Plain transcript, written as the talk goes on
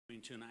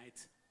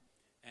tonight,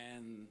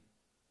 and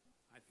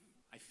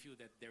I feel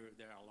that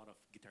there are a lot of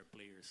guitar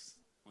players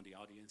on the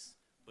audience,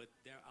 but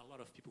there are a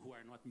lot of people who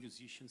are not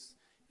musicians,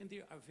 and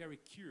they are very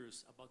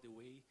curious about the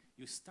way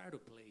you start to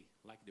play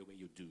like the way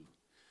you do.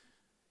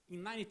 Em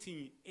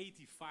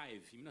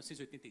 1985, em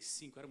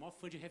 1985, eu era o maior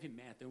fã de heavy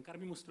metal. Um cara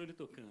me mostrou ele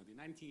tocando. In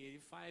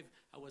 1985,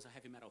 I was a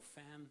heavy metal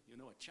fan, you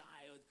know, a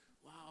child.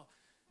 Wow.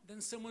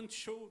 Then someone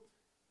showed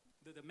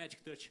the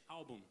Magic Touch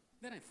album.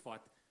 Then I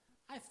thought,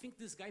 I think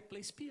this guy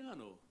plays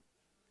piano.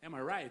 Am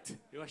I right?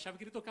 Eu achava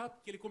que ele tocava,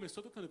 que ele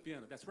começou tocando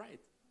piano. That's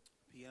right.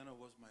 Piano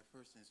was my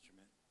first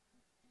instrument,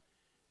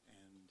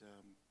 and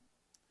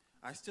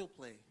I still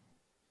play,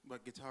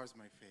 but guitar is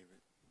my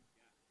favorite.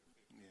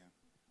 Yeah.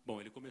 Bom,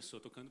 ele começou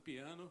tocando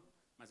piano,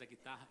 mas a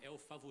guitarra é o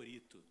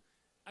favorito.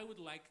 I would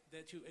like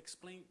that you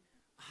explain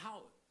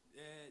how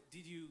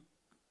did you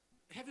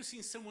have you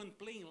seen someone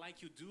playing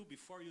like you do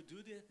before you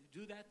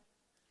do that?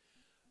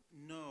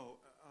 No,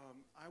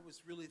 I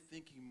was really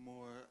thinking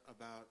more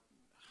about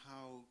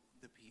how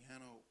the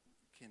piano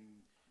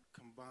can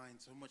combine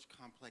so much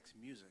complex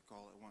music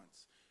all at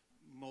once.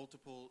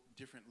 Multiple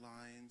different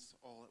lines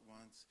all at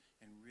once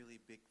and really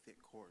big, thick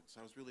chords.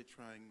 So I was really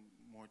trying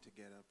more to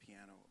get a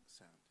piano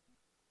sound.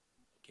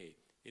 Ok.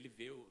 Ele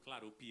vê,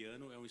 claro, o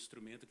piano é um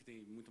instrumento que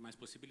tem muito mais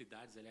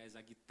possibilidades. Aliás,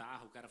 a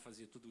guitarra, o cara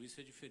fazia tudo isso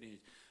é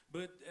diferente.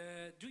 But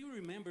do you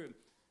remember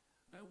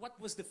what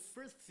was the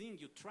first thing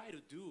you tried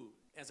to do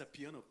as a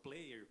piano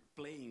player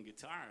playing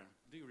guitar?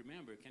 Do you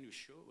remember? Can you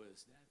show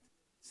us that?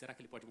 Será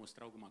que ele pode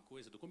mostrar alguma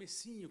coisa do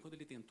comecinho, quando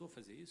ele tentou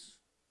fazer isso?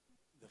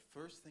 The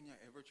first thing I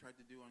ever tried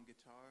to do on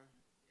guitar,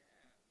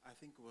 I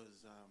think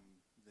was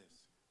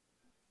this.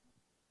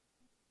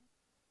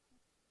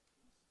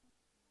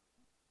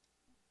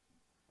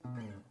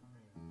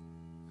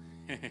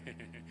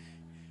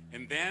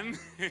 And then?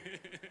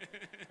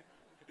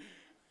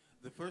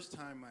 The first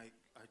time I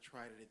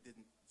tried it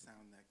didn't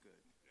sound that good.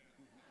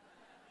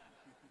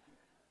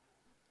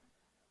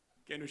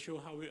 Can you show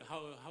how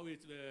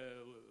it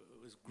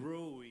was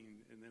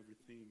growing and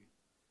everything?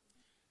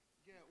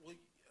 Yeah, well,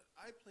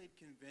 I played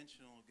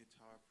conventional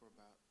guitar for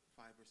about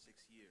 5 or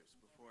 6 years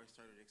before I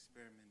started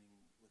experimenting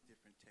with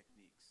different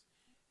techniques.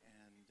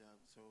 And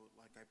so,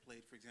 like, I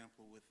played, for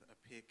example, with a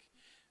pick.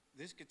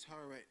 This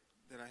guitar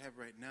that I have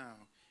right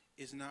now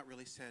is not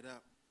really set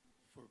up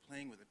for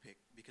playing with a pick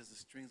because the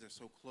strings are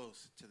so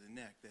close to the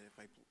neck that if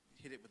I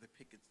hit it with a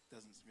pick, it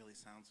doesn't really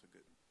sound so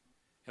good.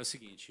 É o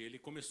seguinte, ele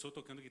começou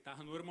tocando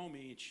guitarra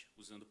normalmente,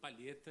 usando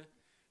palheta,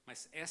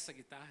 mas essa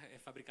guitarra é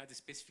fabricada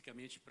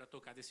especificamente para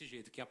tocar desse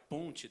jeito, que a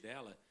ponte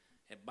dela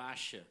é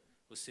baixa,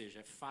 ou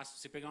seja, é fácil.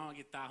 Você pegar uma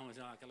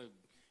guitarra, aquela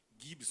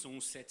Gibson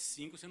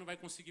 175, você não vai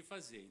conseguir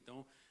fazer.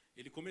 Então,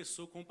 ele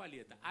começou com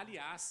palheta.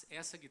 Aliás,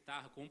 essa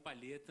guitarra com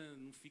palheta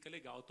não fica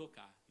legal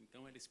tocar.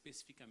 Então, ela é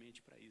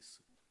especificamente para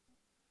isso.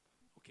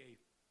 Ok.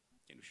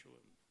 Can you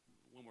show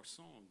one more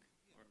song?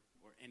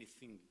 Or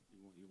anything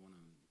you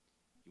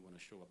want to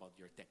show about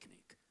your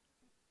technique?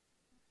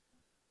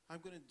 I'm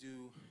going to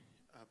do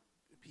a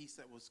piece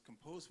that was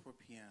composed for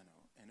piano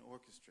and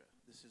orchestra.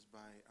 This is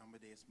by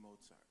Amadeus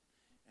Mozart,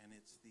 and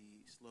it's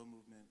the slow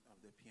movement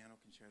of the Piano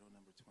Concerto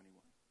Number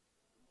 21.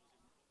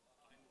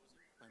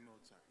 By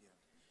Mozart, yeah.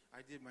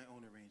 I did my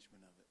own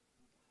arrangement of it.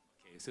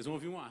 Okay. Vocês vão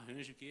ouvir um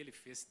arranjo que ele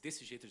fez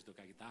desse jeito de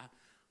tocar guitarra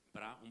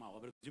para uma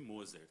obra de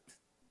Mozart,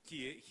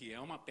 que é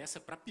uma peça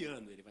para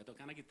piano. Ele vai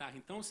tocar na guitarra.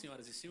 Então,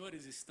 senhoras e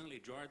senhores,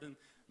 Stanley Jordan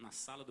na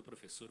sala do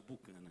professor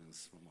Buchanan.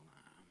 Vamos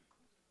lá.